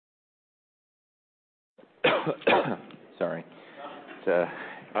Sorry.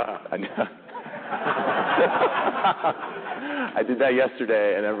 I did that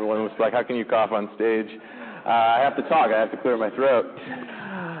yesterday, and everyone was like, how can you cough on stage? I have to talk. I have to clear my throat.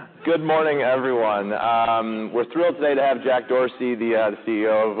 Good morning, everyone. We're thrilled today to have Jack Dorsey, the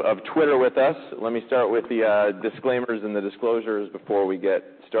CEO of Twitter, with us. Let me start with the disclaimers and the disclosures before we get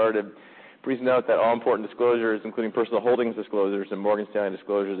started. Please note that all important disclosures, including personal holdings disclosures and Morgan Stanley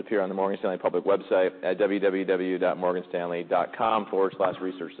disclosures, appear on the Morgan Stanley public website at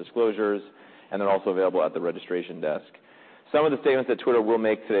www.morganstanley.com/researchdisclosures, and they're also available at the registration desk. Some of the statements that Twitter will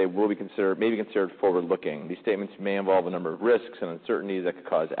make today may be considered forward-looking. These statements may involve a number of risks and uncertainties that could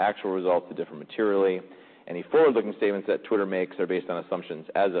cause actual results to differ materially. Any forward-looking statements that Twitter makes are based on assumptions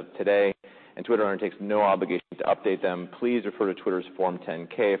as of today, and Twitter undertakes no obligation to update them. Please refer to Twitter's Form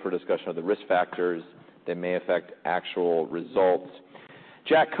 10-K for discussion of the risk factors that may affect actual results.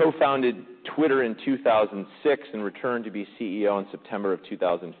 Jack co-founded Twitter in 2006 and returned to be CEO in September of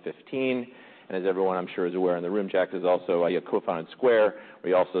 2015. And as everyone, I'm sure, is aware in the room, Jack is also co-founded Square, where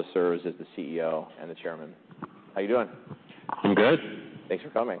he also serves as the CEO and the chairman. How you doing? I'm good. Thanks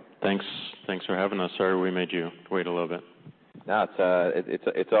for coming. Thanks for having us. Sorry we made you wait a little bit. No,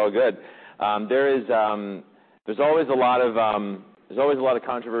 it's all good. There's always a lot of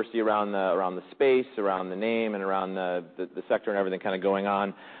controversy around the space, around the name, and around the sector and everything kind of going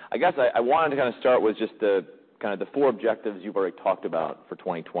on. I guess I wanted to kind of start with just the four objectives you've already talked about for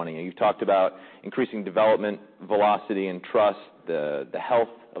 2020. And you've talked about increasing development, velocity, and trust, the health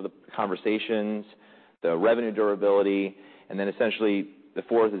of the conversations, the revenue durability, and then essentially the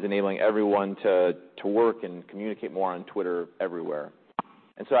fourth is enabling everyone to work and communicate more on Twitter everywhere.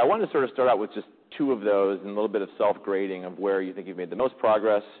 And so I wanted to sort of start out with just two of those and a little bit of self-grading of where you think you've made the most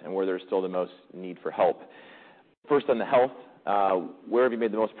progress and where there's still the most need for help. First, on the health, where have you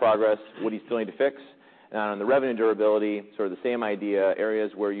made the most progress? What do you still need to fix? And on the revenue durability, sort of the same idea,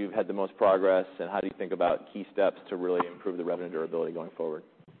 areas where you've had the most progress, and how do you think about key steps to really improve the revenue durability going forward?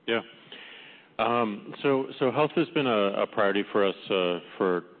 Yeah. So health has been a priority for us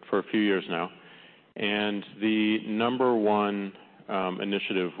for a few years now. And the number one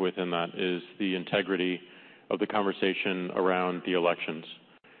initiative within that is the integrity of the conversation around the elections.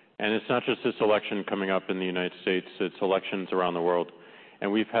 And it's not just this election coming up in the United States, it's elections around the world. And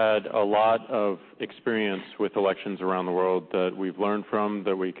we've had a lot of experience with elections around the world that we've learned from,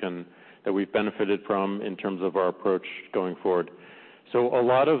 that we've benefited from in terms of our approach going forward. So a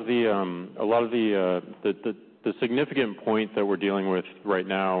lot of the significant point that we're dealing with right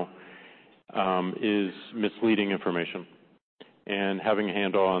now is misleading information and having a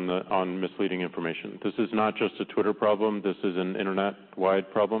handle on misleading information. This is not just a Twitter problem. This is an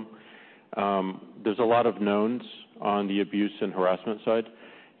internet-wide problem. There's a lot of knowns on the abuse and harassment side,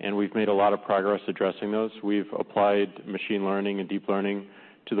 and we've made a lot of progress addressing those. We've applied machine learning and deep learning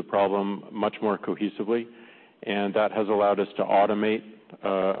to the problem much more cohesively, and that has allowed us to automate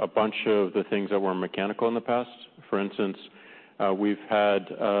a bunch of the things that were mechanical in the past. For instance, we've had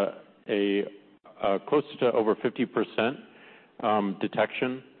close to over 50%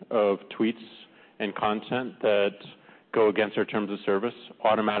 detection of tweets and content that go against our terms of service,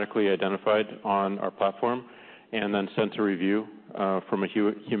 automatically identified on our platform, and then sent to review from a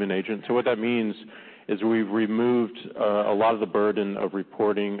human agent. So what that means is we've removed a lot of the burden of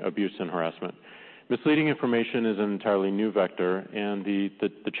reporting abuse and harassment. Misleading information is an entirely new vector, and the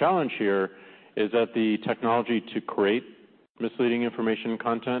challenge here is that the technology to create misleading information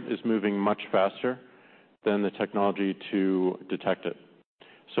content is moving much faster than the technology to detect it.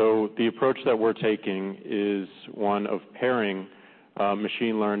 So the approach that we're taking is one of pairing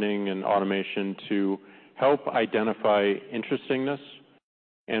machine learning and automation to help identify interestingness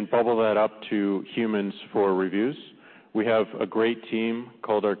and bubble that up to humans for reviews. We have a great team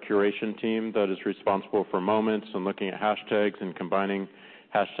called our curation team that is responsible for moments and looking at hashtags and combining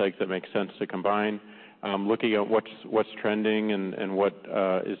hashtags that make sense to combine, looking at what's trending and what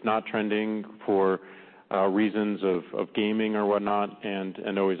is not trending for reasons of gaming or whatnot, and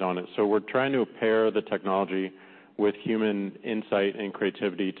always on it. So we're trying to pair the technology with human insight and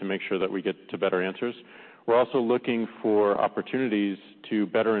creativity to make sure that we get to better answers. We're also looking for opportunities to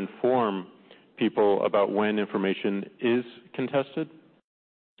better inform people about when information is contested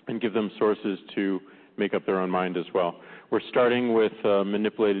and give them sources to make up their own mind as well. We're starting with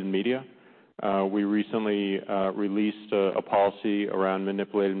manipulated media. We recently released a policy around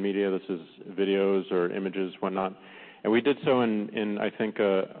manipulated media. This is videos or images, whatnot. And we did so in I think,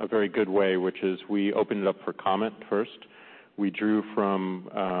 a very good way, which is we opened it up for comment first. We drew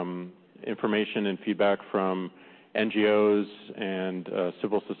from information and feedback from NGOs and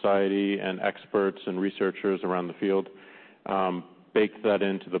civil society and experts and researchers around the field, bake that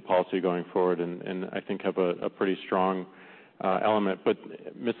into the policy going forward, and I think have a pretty strong element. But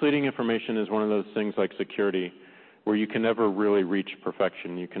misleading information is one of those things like security, where you can never really reach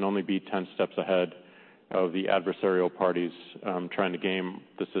perfection. You can only be 10 steps ahead of the adversarial parties trying to game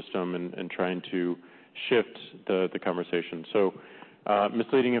the system and trying to shift the conversation. So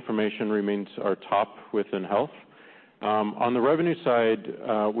misleading information remains our top within health. On the revenue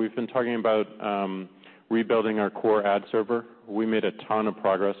side, we've been talking about rebuilding our core ad server. We made a ton of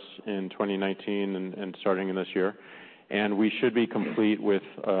progress in 2019 and starting in this year, and we should be complete with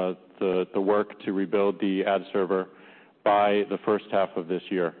the work to rebuild the ad server by the first half of this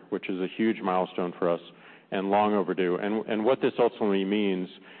year, which is a huge milestone for us and long overdue. And what this ultimately means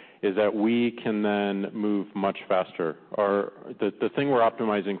is that we can then move much faster. The thing we're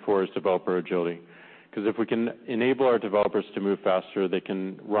optimizing for is developer agility, because if we can enable our developers to move faster, they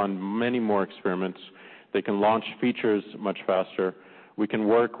can run many more experiments, they can launch features much faster, we can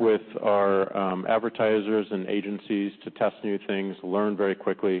work with our advertisers and agencies to test new things, learn very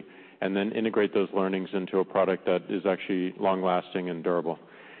quickly, and then integrate those learnings into a product that is actually long-lasting and durable.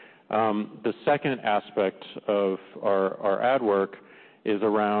 The second aspect of our ad work is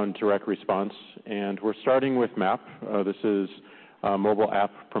around direct response, and we're starting with MAP. This is mobile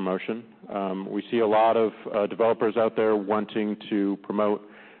app promotion. We see a lot of developers out there wanting to promote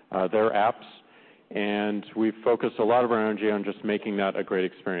their apps, and we've focused a lot of our energy on just making that a great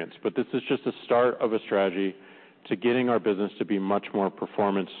experience. But this is just the start of a strategy to getting our business to be much more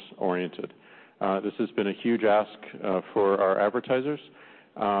performance-oriented. This has been a huge ask for our advertisers,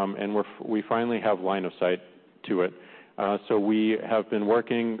 and we finally have line of sight to it. So we have been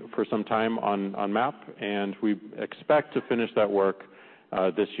working for some time on MAP, and we expect to finish that work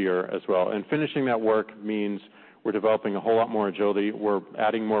this year as well. And finishing that work means we're developing a whole lot more agility. We're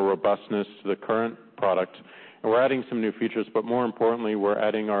adding more robustness to the current product, and we're adding some new features, but more importantly, we're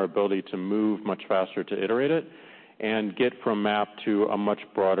adding our ability to move much faster to iterate it and get from MAP to a much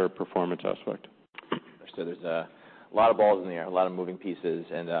broader performance aspect. So there's a lot of balls in the air, a lot of moving pieces,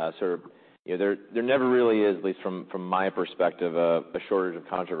 and there never really is, at least from my perspective, a shortage of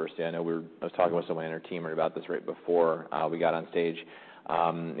controversy. I know I was talking with someone in our team about this right before we got on stage,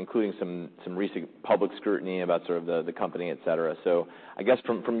 including some recent public scrutiny about sort of the company, et cetera. So I guess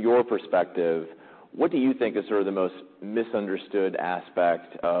from your perspective, what do you think is sort of the most misunderstood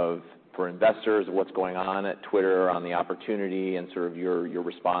aspect for investors of what's going on at Twitter, on the opportunity, and sort of your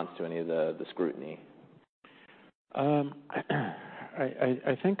response to any of the scrutiny? I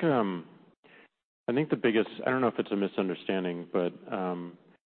think the biggest, I don't know if it's a misunderstanding, but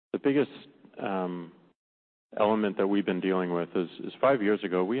the biggest element that we've been dealing with is 5 years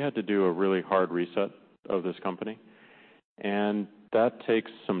ago, we had to do a really hard reset of this company. And that takes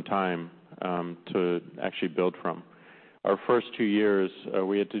some time to actually build from. Our first 2 years,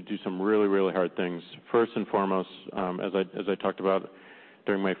 we had to do some really, really hard things. First and foremost, as I talked about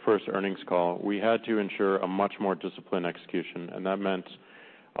during my first earnings call, we had to ensure a much more disciplined execution, and that meant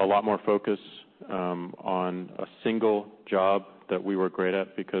a lot more focus on a single job that we were great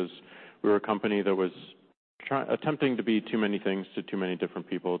at, because we were a company that was attempting to be too many things to too many different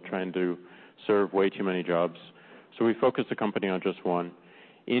people, trying to serve way too many jobs. So we focused the company on just one,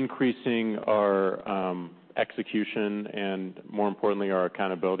 increasing our execution and, more importantly, our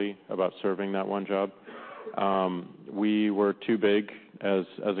accountability about serving that one job. We were too big as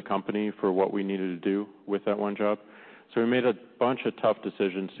a company for what we needed to do with that one job. So we made a bunch of tough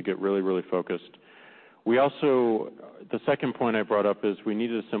decisions to get really, really focused. We also, the second point I brought up is we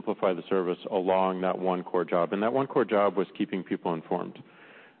needed to simplify the service along that one core job, and that one core job was keeping people informed.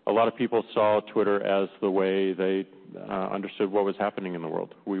 A lot of people saw Twitter as the way they understood what was happening in the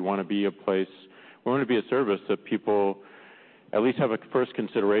world. We want to be a place, we want to be a service that people at least have a first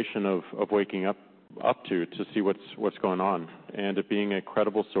consideration of waking up to see what's going on, and it being a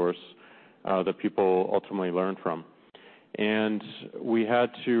credible source that people ultimately learn from. And we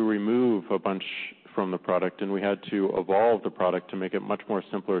had to remove a bunch from the product, and we had to evolve the product to make it much more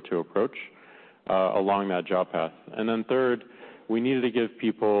simpler to approach along that job path. And then third, we needed to give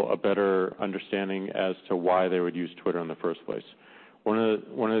people a better understanding as to why they would use Twitter in the first place. One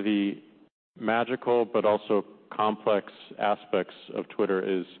of the magical but also complex aspects of Twitter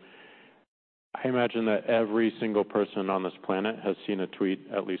is, I imagine that every single person on this planet has seen a tweet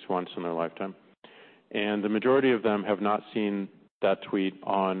at least once in their lifetime. And the majority of them have not seen that tweet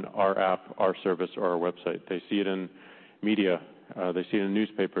on our app, our service, or our website. They see it in media. They see it in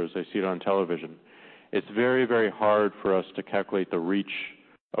newspapers. They see it on television. It's very, very hard for us to calculate the reach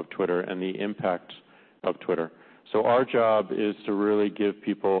of Twitter and the impact of Twitter. So our job is to really give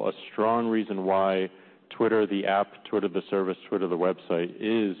people a strong reason why Twitter, the app, Twitter, the service, Twitter, the website,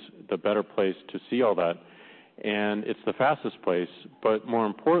 is the better place to see all that. And it's the fastest place, but more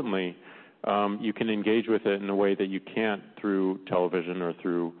importantly, you can engage with it in a way that you can't through television or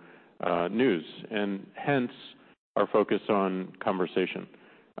through news, and hence our focus on conversation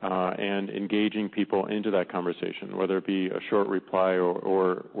and engaging people into that conversation, whether it be a short reply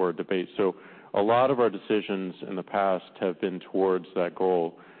or a debate. So a lot of our decisions in the past have been towards that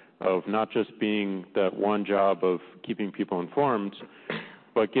goal of not just being that one job of keeping people informed,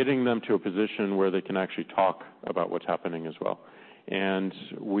 but getting them to a position where they can actually talk about what's happening as well. And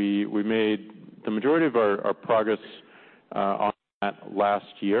we made the majority of our progress on that last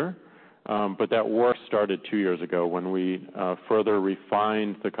year, but that work started 2 years ago when we further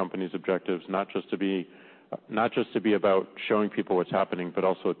refined the company's objectives, not just to be about showing people what's happening, but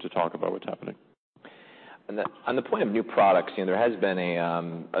also to talk about what's happening. On the point of new products, there has been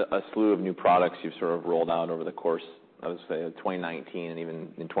a slew of new products you've sort of rolled out over the course, I would say, 2019 and even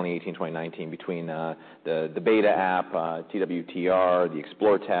in 2018, 2019, between the beta app, TWTR, the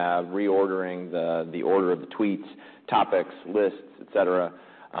Explore tab, reordering the order of the tweets, topics, lists, etc.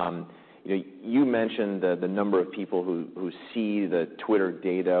 You mentioned the number of people who see the Twitter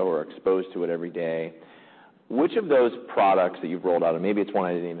data or are exposed to it every day. Which of those products that you've rolled out, and maybe it's one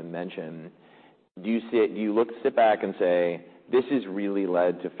I didn't even mention, do you sit back and say, this has really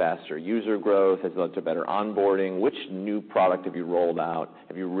led to faster user growth, has led to better onboarding? Which new product have you rolled out?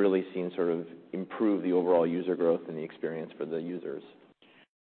 Have you really seen sort of improve the overall user growth and the experience for the users?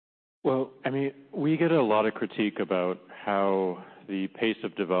 Well, we get a lot of critique about how the pace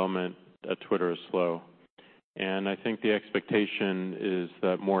of development at Twitter is slow. And I think the expectation is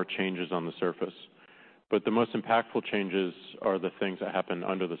that more changes on the surface. But the most impactful changes are the things that happen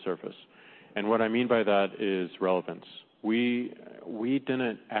under the surface. And what I mean by that is relevance. We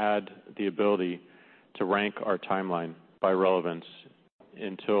didn't add the ability to rank our timeline by relevance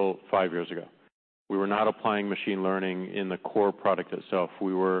until 5 years ago. We were not applying machine learning in the core product itself.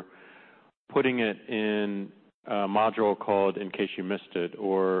 We were putting it in a module called In Case You Missed It,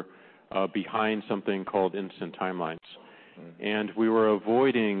 or behind something called Instant Timelines. And we were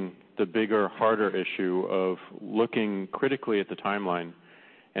avoiding the bigger, harder issue of looking critically at the timeline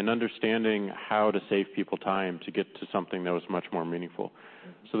and understanding how to save people time to get to something that was much more meaningful.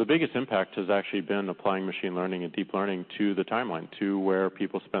 So the biggest impact has actually been applying machine learning and deep learning to the timeline, to where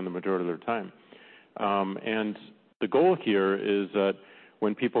people spend the majority of their time. And the goal here is that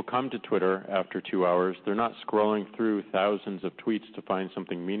when people come to Twitter after 2 hours, they're not scrolling through thousands of tweets to find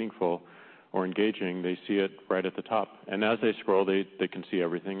something meaningful or engaging. They see it right at the top. And as they scroll, they can see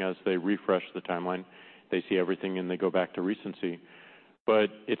everything. As they refresh the timeline, they see everything, and they go back to recency. But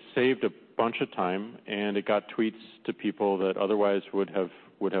it saved a bunch of time, and it got tweets to people that otherwise would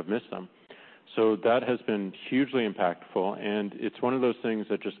have missed them. So that has been hugely impactful, and it's one of those things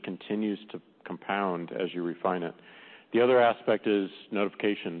that just continues to compound as you refine it. The other aspect is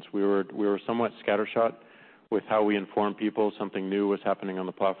notifications. We were somewhat scattershot with how we inform people something new was happening on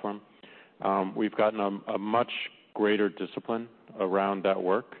the platform. We've gotten a much greater discipline around that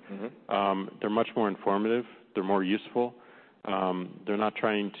work. They're much more informative. They're more useful. They're not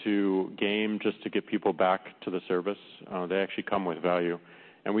trying to game just to get people back to the service. They actually come with value,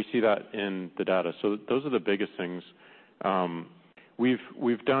 and we see that in the data. So those are the biggest things.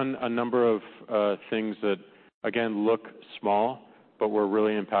 We've done a number of things that, again, look small, but were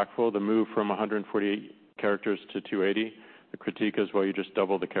really impactful. The move from 148 characters to 280. The critique is, well, you just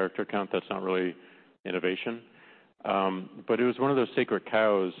double the character count. That's not really innovation. But it was one of those sacred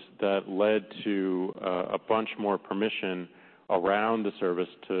cows that led to a bunch more permission around the service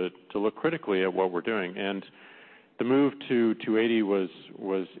to look critically at what we're doing. And the move to 280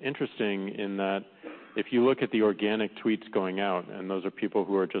 was interesting in that if you look at the organic tweets going out, and those are people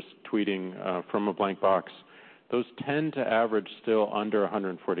who are just tweeting from a blank box, those tend to average still under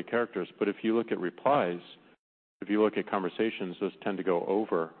 140 characters. But if you look at replies, if you look at conversations, those tend to go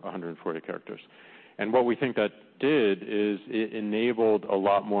over 140 characters. And what we think that did is it enabled a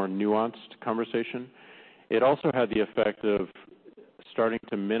lot more nuanced conversation. It also had the effect of starting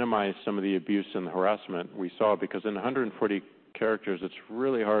to minimize some of the abuse and the harassment we saw, because in 140 characters, it's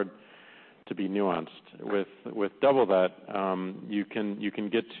really hard to be nuanced. With double that, you can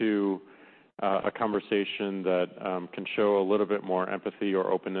get to a conversation that can show a little bit more empathy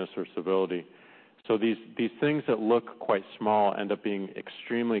or openness or civility. So these things that look quite small end up being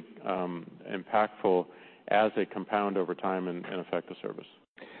extremely impactful as they compound over time and affect the service.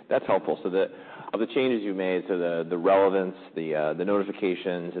 That's helpful. So of the changes you made, so the relevance, the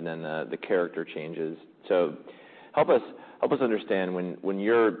notifications, and then the character changes. So help us understand when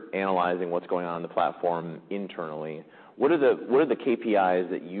you're analyzing what's going on in the platform internally, what are the KPIs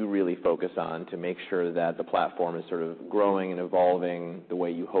that you really focus on to make sure that the platform is sort of growing and evolving the way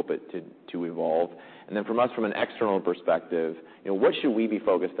you hope it to evolve? And then from an external perspective, what should we be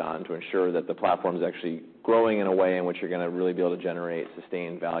focused on to ensure that the platform is actually growing in a way in which you're going to really be able to generate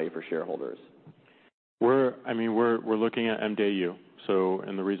sustained value for shareholders? We're looking at MDAU. So,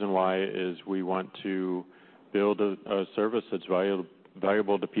 and the reason why is we want to build a service that's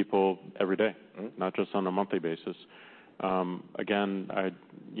valuable to people every day, not just on a monthly basis. Again,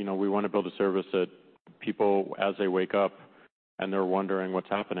 we want to build a service that people, as they wake up and they're wondering what's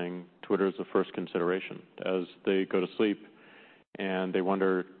happening, Twitter is the first consideration. As they go to sleep and they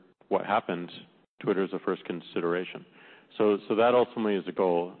wonder what happened, Twitter is the first consideration. So that ultimately is the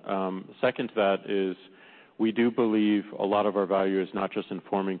goal. Second to that is we do believe a lot of our value is not just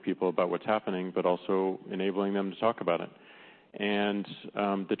informing people about what's happening, but also enabling them to talk about it. And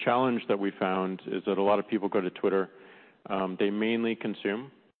the challenge that we found is that a lot of people go to Twitter. They mainly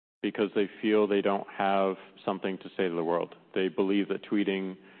consume because they feel they don't have something to say to the world. They believe that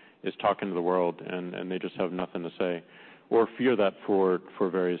tweeting is talking to the world, and they just have nothing to say, or fear that for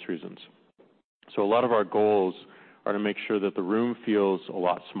various reasons. So a lot of our goals are to make sure that the room feels a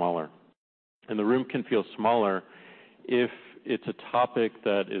lot smaller. And the room can feel smaller if it's a topic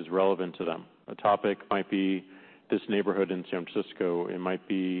that is relevant to them. A topic might be this neighborhood in San Francisco. It might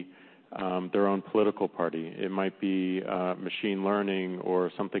be their own political party. It might be machine learning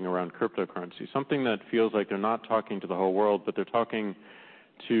or something around cryptocurrency, something that feels like they're not talking to the whole world, but they're talking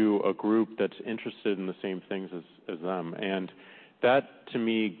to a group that's interested in the same things as them. And that, to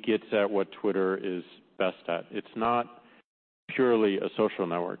me, gets at what Twitter is best at. It's not purely a social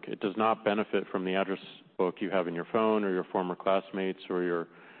network. It does not benefit from the address book you have in your phone or your former classmates or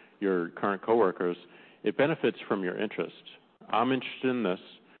your current coworkers. It benefits from your interest. I'm interested in this,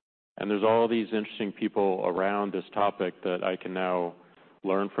 and there's all these interesting people around this topic that I can now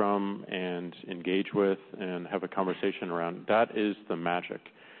learn from and engage with and have a conversation around. That is the magic.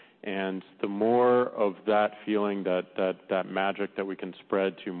 And the more of that feeling, that magic that we can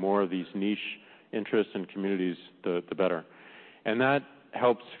spread to more of these niche interests and communities, the better. And that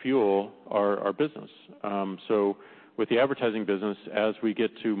helps fuel our business. So with the advertising business, as we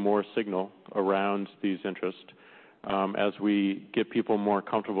get to more signal around these interests, as we get people more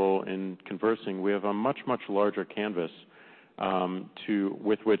comfortable in conversing, we have a much, much larger canvas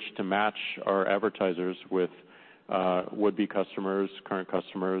with which to match our advertisers with would-be customers, current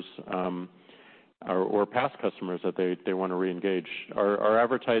customers, or past customers that they want to re-engage. Our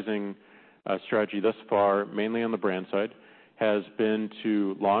advertising strategy thus far, mainly on the brand side, has been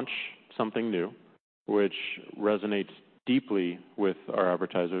to launch something new, which resonates deeply with our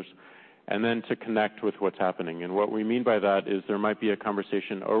advertisers, and then to connect with what's happening. And what we mean by that is there might be a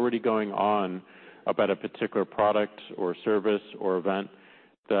conversation already going on about a particular product or service or event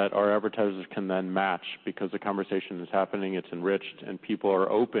that our advertisers can then match because the conversation is happening, it's enriched, and people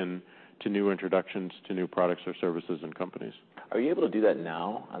are open to new introductions to new products or services and companies. Are you able to do that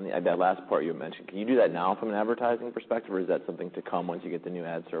now? On that last part you mentioned, can you do that now from an advertising perspective, or is that something to come once you get the new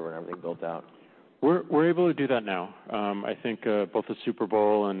ad server and everything built out? We're able to do that now. I think both the Super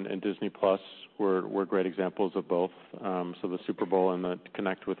Bowl and Disney Plus were great examples of both. So the Super Bowl and the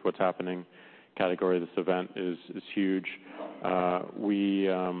connect with what's happening category of this event is huge. We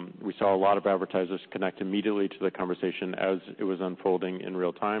saw a lot of advertisers connect immediately to the conversation as it was unfolding in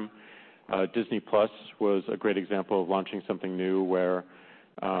real time. Disney Plus was a great example of launching something new where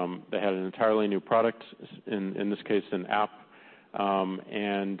they had an entirely new product, in this case an app,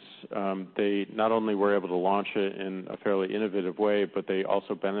 and they not only were able to launch it in a fairly innovative way, but they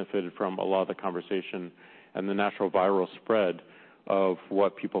also benefited from a lot of the conversation and the natural viral spread of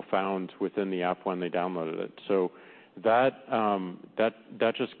what people found within the app when they downloaded it. So that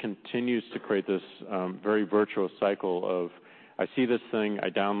just continues to create this very virtuous cycle of, I see this thing, I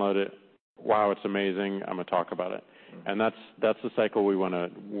download it, wow, it's amazing, I'm going to talk about it. And that's the cycle we want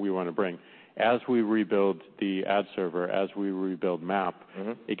to bring. As we rebuild the ad server, as we rebuild MAP,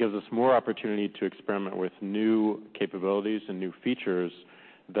 it gives us more opportunity to experiment with new capabilities and new features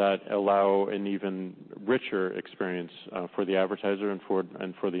that allow an even richer experience for the advertiser and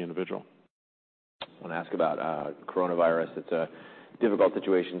for the individual. I want to ask about coronavirus. It's a difficult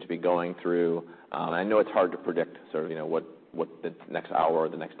situation to be going through. I know it's hard to predict sort of what the next hour or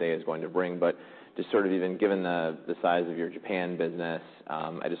the next day is going to bring, but just sort of even given the size of your Japan business,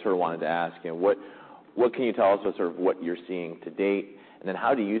 I just sort of wanted to ask, what can you tell us about sort of what you're seeing to date, and then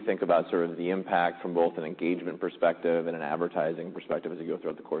how do you think about sort of the impact from both an engagement perspective and an advertising perspective as you go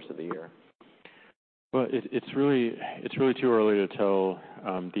throughout the course of the year? Well, it's really too early to tell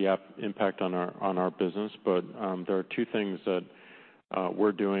the impact on our business, but there are two things that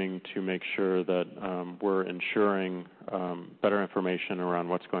we're doing to make sure that we're ensuring better information around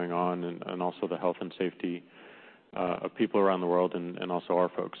what's going on and also the health and safety of people around the world and also our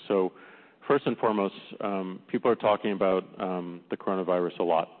folks. So first and foremost, people are talking about the coronavirus a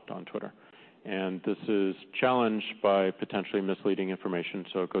lot on Twitter. And this is challenged by potentially misleading information,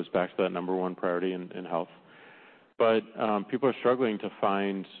 so it goes back to that number one priority in health. But people are struggling to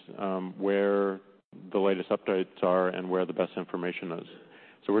find where the latest updates are and where the best information is.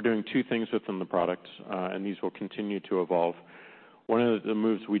 So we're doing two things within the product, and these will continue to evolve. One of the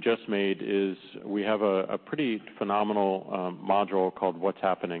moves we just made is we have a pretty phenomenal module called What's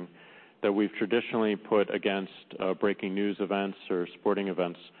Happening that we've traditionally put against breaking news events or sporting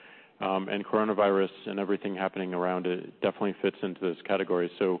events. And coronavirus and everything happening around it definitely fits into this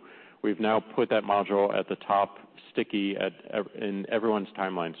category. So we've now put that module at the top, sticky in everyone's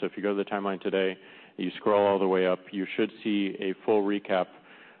timeline. So if you go to the timeline today, you scroll all the way up, you should see a full recap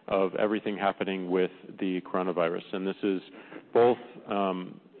of everything happening with the coronavirus. And this is both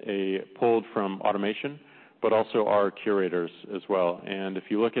pulled from automation, but also our curators as well. And if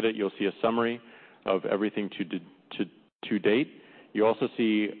you look at it, you'll see a summary of everything to date. You also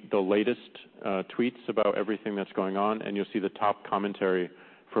see the latest tweets about everything that's going on, and you'll see the top commentary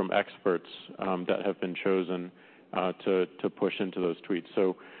from experts that have been chosen to push into those tweets.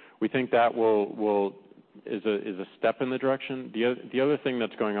 So we think that is a step in the direction. The other thing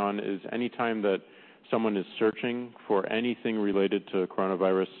that's going on is anytime that someone is searching for anything related to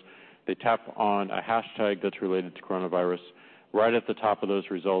coronavirus, they tap on a hashtag that's related to coronavirus. Right at the top of those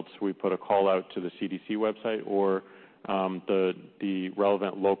results, we put a call out to the CDC website or the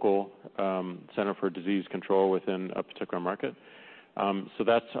relevant local Center for Disease Control within a particular market. So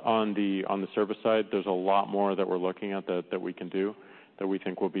that's on the service side. There's a lot more that we're looking at that we can do that we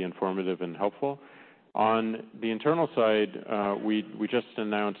think will be informative and helpful. On the internal side, we just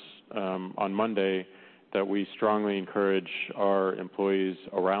announced on Monday that we strongly encourage our employees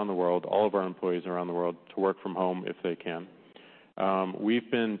around the world, all of our employees around the world, to work from home if they can. We've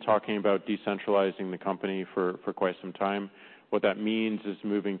been talking about decentralizing the company for quite some time. What that means is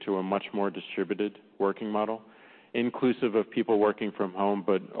moving to a much more distributed working model, inclusive of people working from home,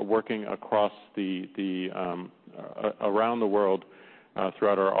 but working across around the world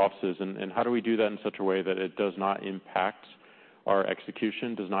throughout our offices. And how do we do that in such a way that it does not impact our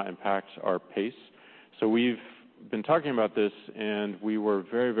execution, does not impact our pace? So we've been talking about this, and we were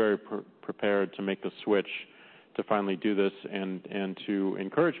very, very prepared to make the switch to finally do this and to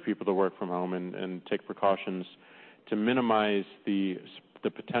encourage people to work from home and take precautions to minimize the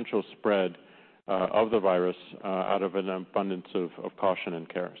potential spread of the virus out of an abundance of caution and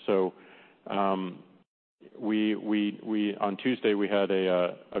care. So we on Tuesday we had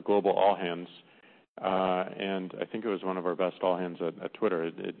a global all hands, and I think it was one of our best all hands at Twitter.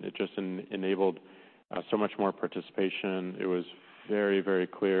 It just enabled so much more participation. It was very, very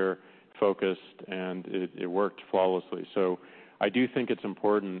clear, focused, and it worked flawlessly. So I do think it's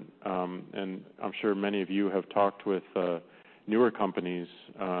important, and I'm sure many of you have talked with newer companies.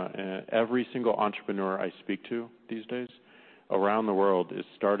 And every single entrepreneur I speak to these days around the world is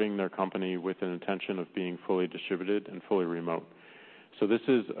starting their company with an intention of being fully distributed and fully remote. So this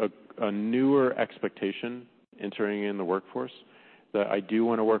is a newer expectation entering in the workforce, that I do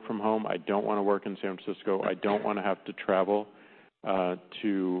want to work from home. I don't want to work in San Francisco. I don't want to have to travel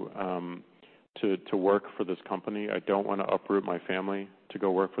to work for this company. I don't want to uproot my family to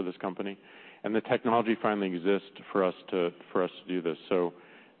go work for this company. And the technology finally exists for us to do this. So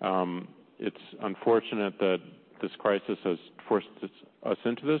it's unfortunate that this crisis has forced us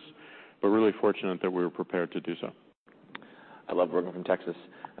into this, but really fortunate that we were prepared to do so. I love working from Texas.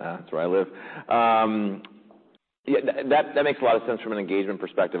 That's where I live. Yeah, that makes a lot of sense from an engagement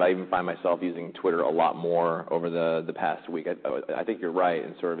perspective. I even find myself using Twitter a lot more over the past week. I think you're right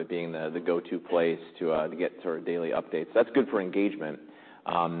in sort of it being the go-to place to get sort of daily updates. That's good for engagement.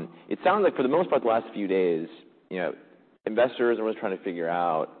 It sounds like for the most part the last few days, investors are always trying to figure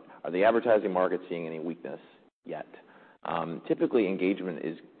out, are the advertising markets seeing any weakness yet? Typically engagement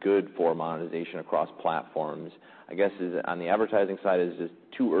is good for monetization across platforms. I guess on the advertising side, is it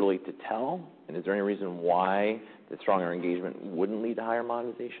too early to tell? And is there any reason why the stronger engagement wouldn't lead to higher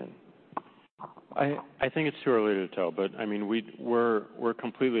monetization? I think it's too early to tell, but I mean we're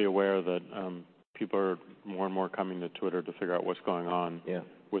completely aware that people are more and more coming to Twitter to figure out what's going on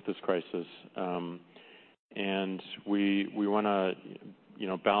with this crisis, and we want to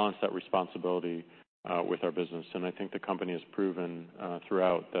balance that responsibility with our business. And I think the company has proven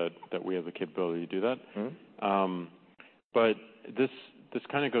throughout that we have the capability to do that. Mm-hmm. But this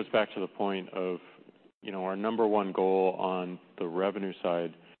kind of goes back to the point of, our number one goal on the revenue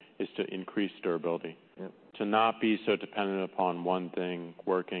side is to increase durability. Yep. To not be so dependent upon one thing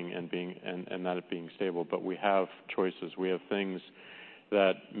working and that it being stable. But we have choices. We have things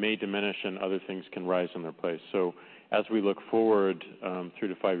that may diminish and other things can rise in their place. So as we look forward 3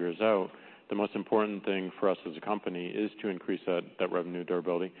 to 5 years out, the most important thing for us as a company is to increase that revenue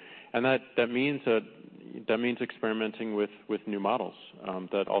durability. And that means experimenting with new models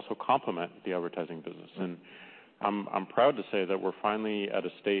that also complement the advertising business. And I'm proud to say that we're finally at a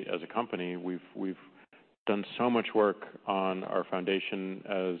state as a company. We've done so much work on our foundation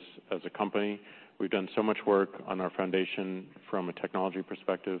as a company. We've done so much work on our foundation from a technology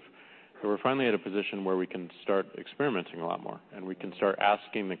perspective that we're finally at a position where we can start experimenting a lot more, and we can start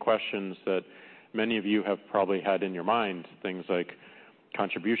asking the questions that many of you have probably had in your mind, things like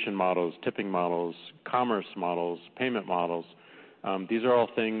contribution models, tipping models, commerce models, payment models. These are all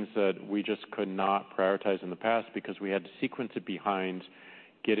things that we just could not prioritize in the past because we had to sequence it behind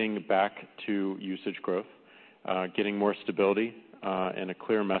getting back to usage growth, getting more stability, and a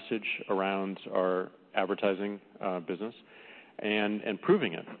clear message around our advertising business, and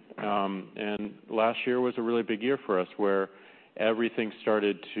proving it. And last year was a really big year for us where everything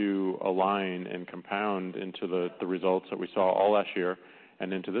started to align and compound into the results that we saw all last year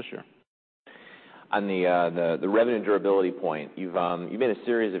and into this year. On the revenue durability point, you've made a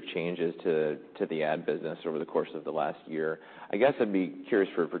series of changes to the ad business over the course of the last year. I guess I'd be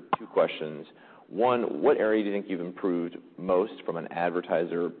curious for two questions. One, what area do you think you've improved most from an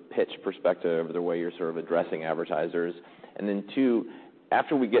advertiser pitch perspective, or the way you're sort of addressing advertisers? And then two,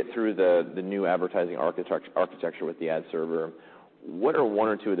 after we get through the new advertising architecture with the ad server, what are one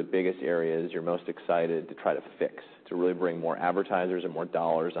or two of the biggest areas you're most excited to try to fix to really bring more advertisers and more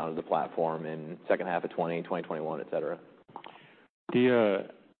dollars onto the platform in second half of 2021, et cetera? The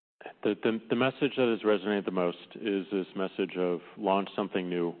message that has resonated the most is this message of launch something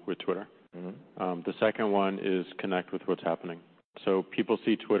new with Twitter. Mm-hmm. The second one is connect with what's happening. So people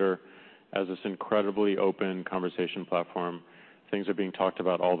see Twitter as this incredibly open conversation platform. Things are being talked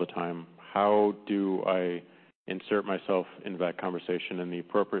about all the time. How do I insert myself into that conversation in the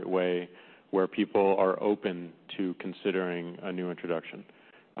appropriate way where people are open to considering a new introduction,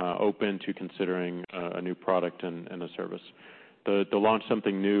 open to considering a new product and a service? The launch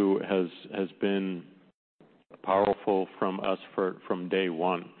something new has been powerful from us from day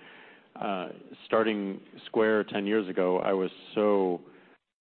one. Starting Square 10 years ago, I was so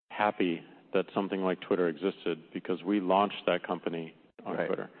happy that something like Twitter existed because we launched that company on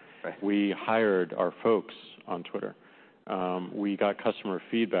Twitter. Right. We hired our folks on Twitter. We got customer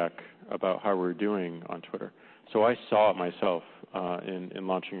feedback about how we're doing on Twitter. So I saw it myself in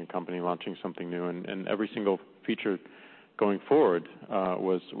launching a company, launching something new, and every single feature going forward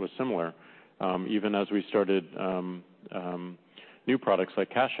was similar. Even as we started new products like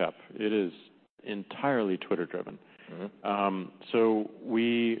Cash App, it is entirely Twitter-driven. Mm-hmm. So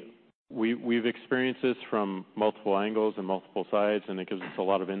we've experienced this from multiple angles and multiple sides, and it gives us a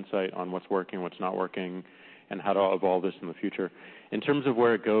lot of insight on what's working, what's not working, and how to evolve this in the future. In terms of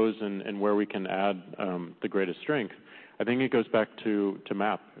where it goes and where we can add the greatest strength, I think it goes back to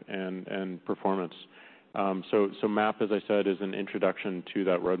map and performance. So map, as I said, is an introduction to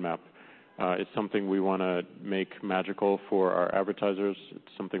that roadmap. It's something we want to make magical for our advertisers.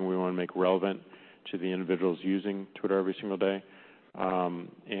 It's something we want to make relevant to the individuals using Twitter every single day.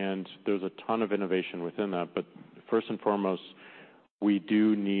 And there's a ton of innovation within that. But first and foremost, we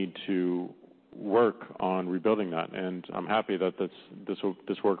do need to work on rebuilding that. And I'm happy that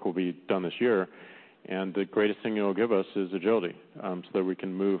this work will be done this year. And the greatest thing it will give us is agility, so that we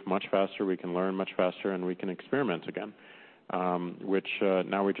can move much faster, we can learn much faster, and we can experiment again, which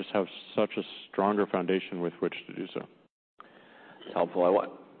now we just have such a stronger foundation with which to do so. It's helpful.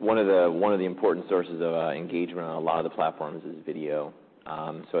 One of the important sources of engagement on a lot of the platforms is video.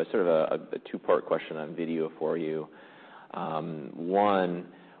 So it's sort of a two-part question on video for you. One,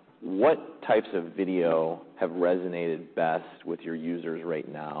 what types of video have resonated best with your users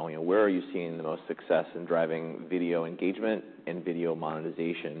right now? Where are you seeing the most success in driving video engagement and video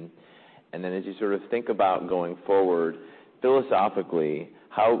monetization? And then as you sort of think about going forward, philosophically,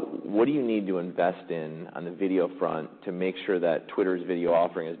 what do you need to invest in on the video front to make sure that Twitter's video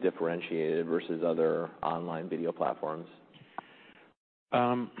offering is differentiated versus other online video platforms?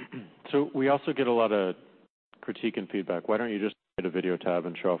 So we also get a lot of critique and feedback. Why don't you just create a video tab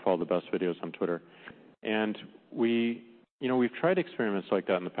and show off all the best videos on Twitter? And we we've tried experiments like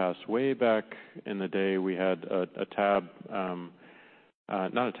that in the past. Way back in the day, we had a tab,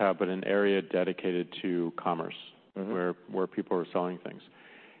 not a tab, but an area dedicated to commerce, where people are selling things.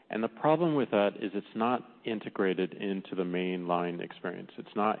 And the problem with that is it's not integrated into the mainline experience.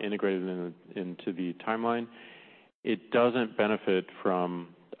 It's not integrated into the timeline. It doesn't benefit from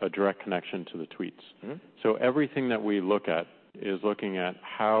a direct connection to the tweets. So everything that we look at is looking at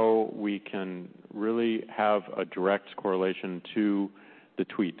how we can really have a direct correlation to the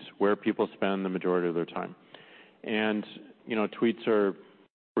tweets, where people spend the majority of their time. And, tweets are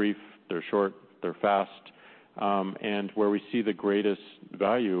brief, they're short, they're fast, and where we see the greatest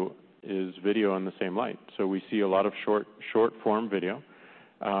value is video in the same light. So we see a lot of short form video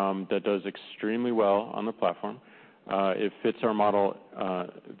that does extremely well on the platform. It fits our model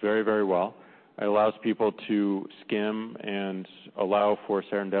very, very well. It allows people to skim and allow for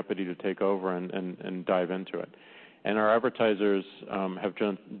serendipity to take over and dive into it. And our advertisers have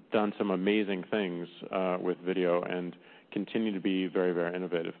done some amazing things with video and continue to be very, very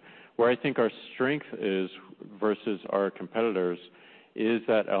innovative. Where I think our strength is versus our competitors is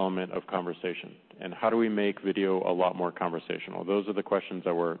that element of conversation. And how do we make video a lot more conversational? Those are the questions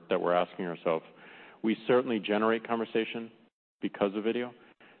that we're asking ourselves. We certainly generate conversation because of video.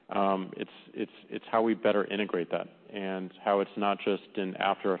 It's how we better integrate that, and how it's not just an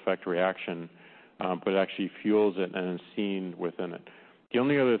after effect reaction, but it actually fuels it and is seen within it. The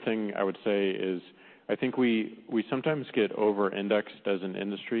only other thing I would say is I think we sometimes get over-indexed as an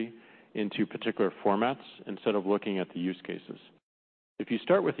industry into particular formats instead of looking at the use cases. If you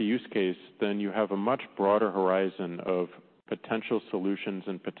start with a use case, then you have a much broader horizon of potential solutions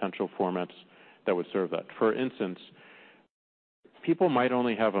and potential formats that would serve that. For instance, people might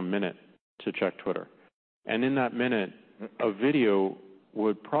only have a minute to check Twitter. And in that minute, a video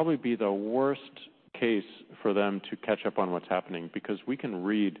would probably be the worst case for them to catch up on what's happening, because we can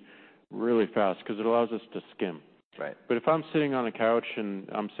read really fast because it allows us to skim. Right. But if I'm sitting on a couch and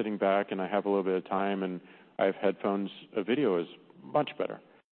I'm sitting back and I have a little bit of time and I have headphones, a video is much better.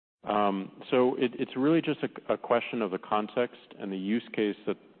 So it's really just a question of the context and the use case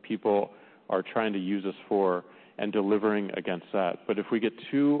that people are trying to use us for and delivering against that. But if we get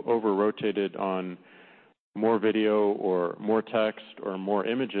too over-rotated on more video or more text or more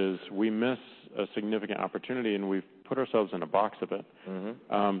images, we miss a significant opportunity, and we've put ourselves in a box a bit.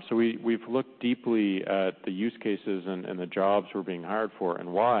 So we've looked deeply at the use cases and the jobs we're being hired for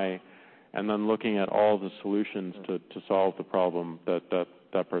and why, and then looking at all the solutions to solve the problem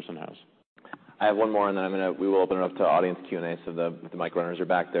that person has. I have one more, and then we will open it up to audience Q&A, so the mic runners are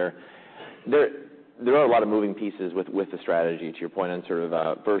back there. There are a lot of moving pieces with the strategy, to your point, on sort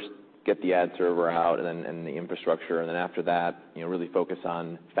of first get the ad server out and the infrastructure, and then after that, really focus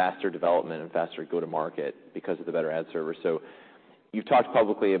on faster development and faster go-to-market because of the better ad server. So you've talked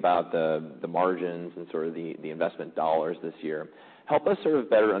publicly about the margins and sort of the investment dollars this year. Help us sort of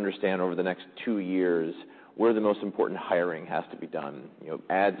better understand over the next 2 years where the most important hiring has to be done.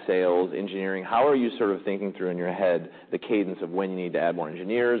 Ad sales, engineering. How are you sort of thinking through in your head the cadence of when you need to add more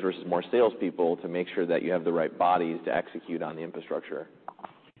engineers versus more salespeople to make sure that you have the right bodies to execute on the infrastructure?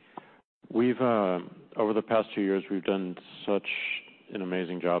 We've, over the past 2 years, we've done such an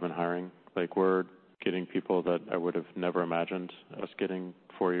amazing job in hiring. Like, we're getting people that I would have never imagined us getting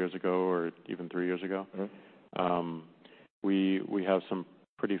 4 years ago or even 3 years ago. We have some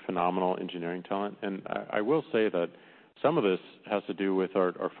pretty phenomenal engineering talent. And I will say that some of this has to do with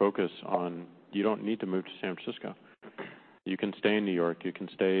our focus on, you don't need to move to San Francisco. You can stay in New York, you can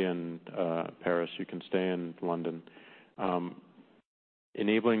stay in Paris, you can stay in London.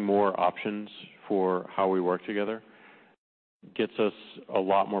 Enabling more options for how we work together gets us a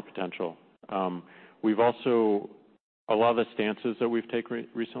lot more potential. We've also, a lot of the stances that we've taken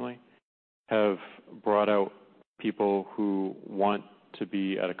recently have brought out people who want to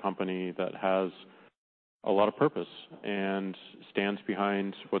be at a company that has a lot of purpose and stands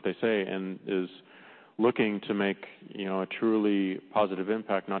behind what they say and is looking to make, a truly positive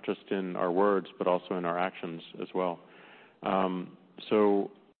impact, not just in our words, but also in our actions as well. So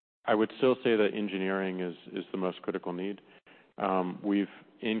I would still say that engineering is the most critical need. We've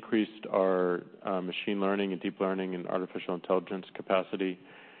increased our machine learning and deep learning and artificial intelligence capacity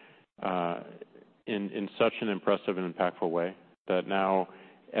in such an impressive and impactful way that now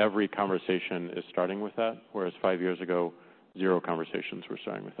every conversation is starting with that, whereas 5 years ago, 0 conversations were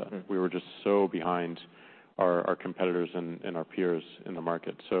starting with that. We were just so behind our competitors and our peers in the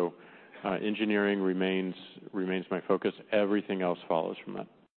market. So engineering remains my focus. Everything else follows from that.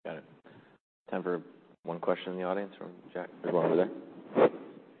 Got it. Time for one question in the audience from Jack. There's one over there.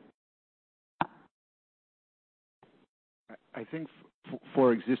 I think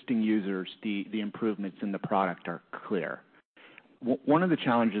for existing users, the improvements in the product are clear. One of the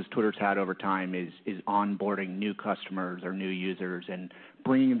challenges Twitter's had over time is onboarding new customers or new users and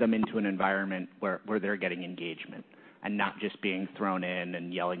bringing them into an environment where they're getting engagement and not just being thrown in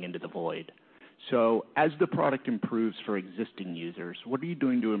and yelling into the void. So as the product improves for existing users, what are you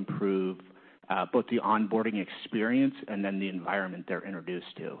doing to improve both the onboarding experience and then the environment they're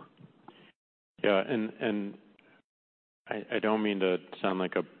introduced to? Yeah, and I don't mean to sound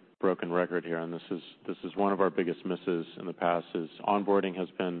like a broken record here, and this is one of our biggest misses in the past. Is onboarding has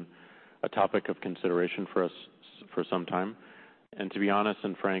been a topic of consideration for us for some time, and to be honest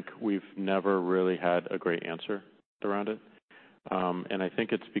and frank, we've never really had a great answer around it, and I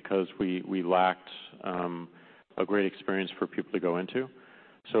think it's because we lacked a great experience for people to go into.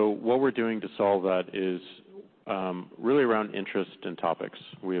 So what we're doing to solve that is really around interest and topics.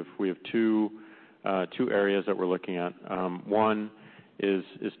 We have two areas that we're looking at. One is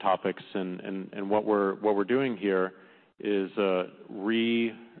topics, and what we're doing here is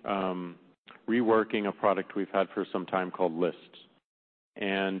reworking a product we've had for some time called lists.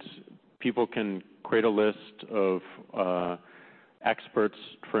 And people can create a list of experts,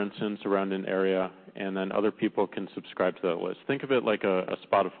 for instance, around an area, and then other people can subscribe to that list. Think of it like a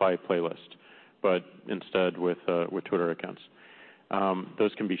Spotify playlist, but instead with Twitter accounts.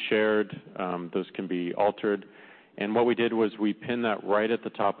 Those can be shared, those can be altered, and what we did was we pinned that right at the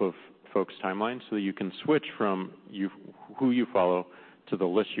top of folks' timelines so that you can switch from who you follow to the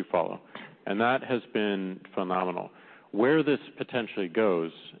list you follow, and that has been phenomenal. Where this potentially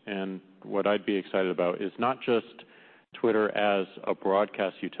goes, and what I'd be excited about, is not just Twitter as a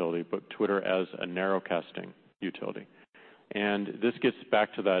broadcast utility, but Twitter as a narrowcasting utility. And this gets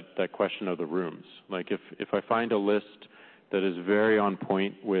back to that question of the rooms. Like if I find a list that is very on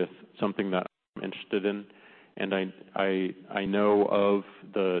point with something that I'm interested in, and I know of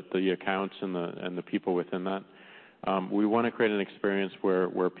the accounts and the people within that, we want to create an experience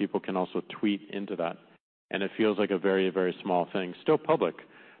where people can also tweet into that. And it feels like a very, very small thing, still public,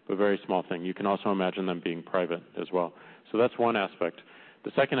 but very small thing. You can also imagine them being private as well. So that's one aspect.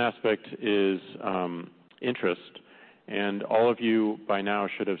 The second aspect is interest. And all of you by now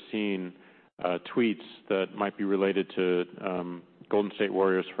should have seen tweets that might be related to Golden State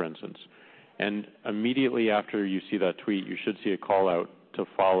Warriors, for instance. And immediately after you see that tweet, you should see a call out to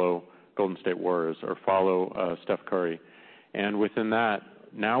follow Golden State Warriors or follow Steph Curry. And within that,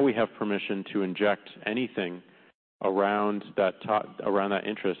 now we have permission to inject anything around that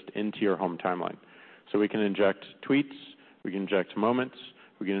interest into your home timeline. So we can inject tweets, we can inject moments,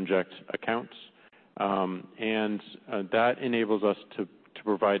 we can inject accounts, and that enables us to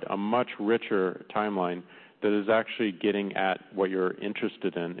provide a much richer timeline that is actually getting at what you're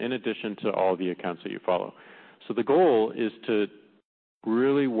interested in addition to all the accounts that you follow. So the goal is to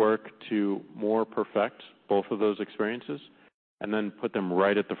really work to more perfect both of those experiences and then put them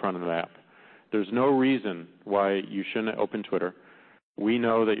right at the front of the app. There's no reason why you shouldn't open Twitter. We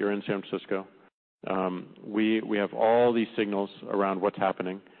know that you're in San Francisco. We have all these signals around what's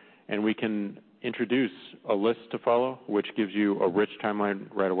happening, and we can introduce a list to follow, which gives you a rich timeline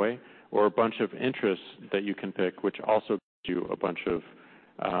right away, or a bunch of interests that you can pick, which also gives you a bunch of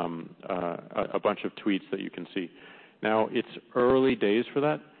tweets that you can see. Now, it's early days for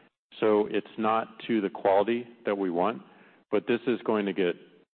that, so it's not to the quality that we want, but this is going to get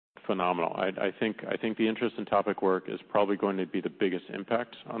phenomenal. I think the interest in topic work is probably going to be the biggest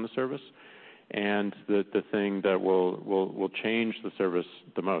impact on the service, and the thing that will change the service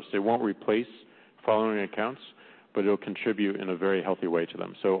the most. It won't replace following accounts, but it'll contribute in a very healthy way to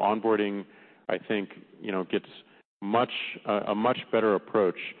them. So onboarding, I think, gets a much better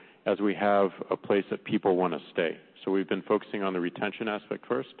approach as we have a place that people want to stay. So we've been focusing on the retention aspect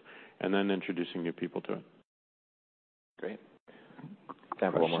first, and then introducing new people to it. Great.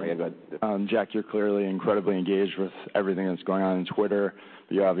 Time for one more. Yeah, go ahead. Jack, you're clearly incredibly engaged with everything that's going on in Twitter,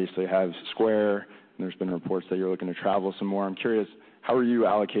 but you obviously have Square, and there's been reports that you're looking to travel some more. I'm curious, how are you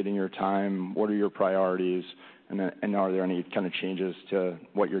allocating your time? What are your priorities? And are there any kind of changes to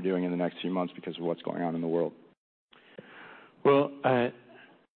what you're doing in the next few months because of what's going on in the world? Well, I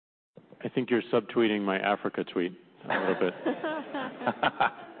think you're subtweeting my Africa tweet a little bit.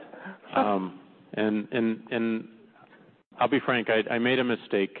 And I'll be frank, I made a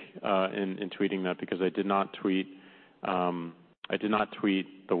mistake in tweeting that because I did not tweet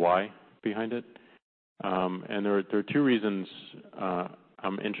the why behind it. And there are two reasons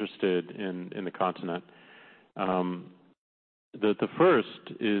I'm interested in the continent. The first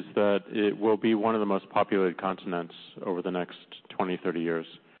is that it will be one of the most populated continents over the next 20, 30 years.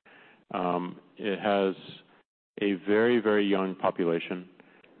 It has a very, very young population,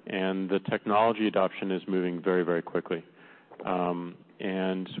 and the technology adoption is moving very, very quickly.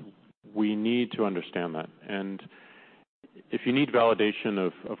 And we need to understand that. And if you need validation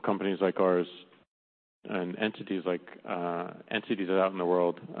of companies like ours and entities out in the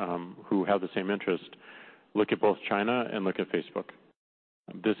world who have the same interest, look at both China and look at Facebook.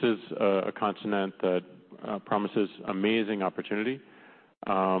 This is a continent that promises amazing opportunity,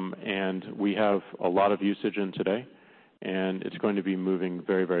 and we have a lot of usage in today, and it's going to be moving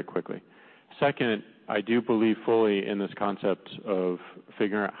very, very quickly. Second, I do believe fully in this concept of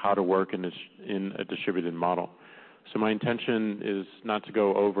figuring out how to work in a distributed model. So my intention is not to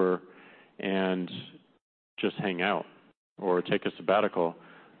go over and just hang out or take a sabbatical,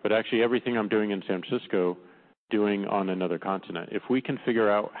 but actually everything I'm doing in San Francisco, doing on another continent. If we can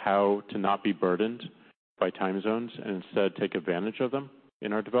figure out how to not be burdened by time zones and instead take advantage of them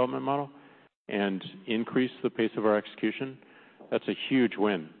in our development model and increase the pace of our execution, that's a huge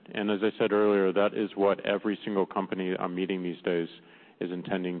win. And as I said earlier, that is what every single company I'm meeting these days is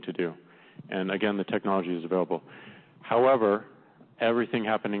intending to do. And again, the technology is available. However, everything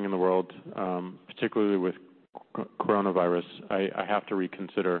happening in the world, particularly with coronavirus, I have to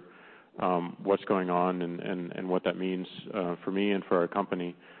reconsider what's going on and what that means for me and for our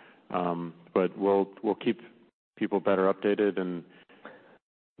company. But we'll keep people better updated, and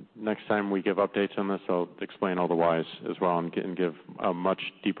next time we give updates on this, I'll explain all the whys as well and give a much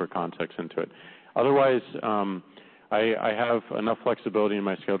deeper context into it. Otherwise, I have enough flexibility in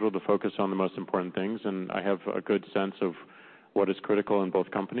my schedule to focus on the most important things, and I have a good sense of what is critical in both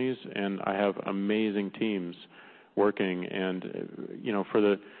companies, and I have amazing teams working. And for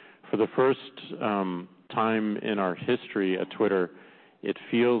the first time in our history at Twitter, it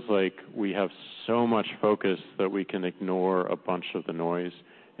feels like we have so much focus that we can ignore a bunch of the noise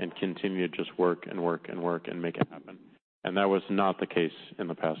and continue to just work and work and work and make it happen. And that was not the case in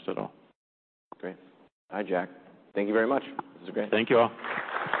the past at all. Great. Hi, Jack. Thank you very much. This is great. Thank you all.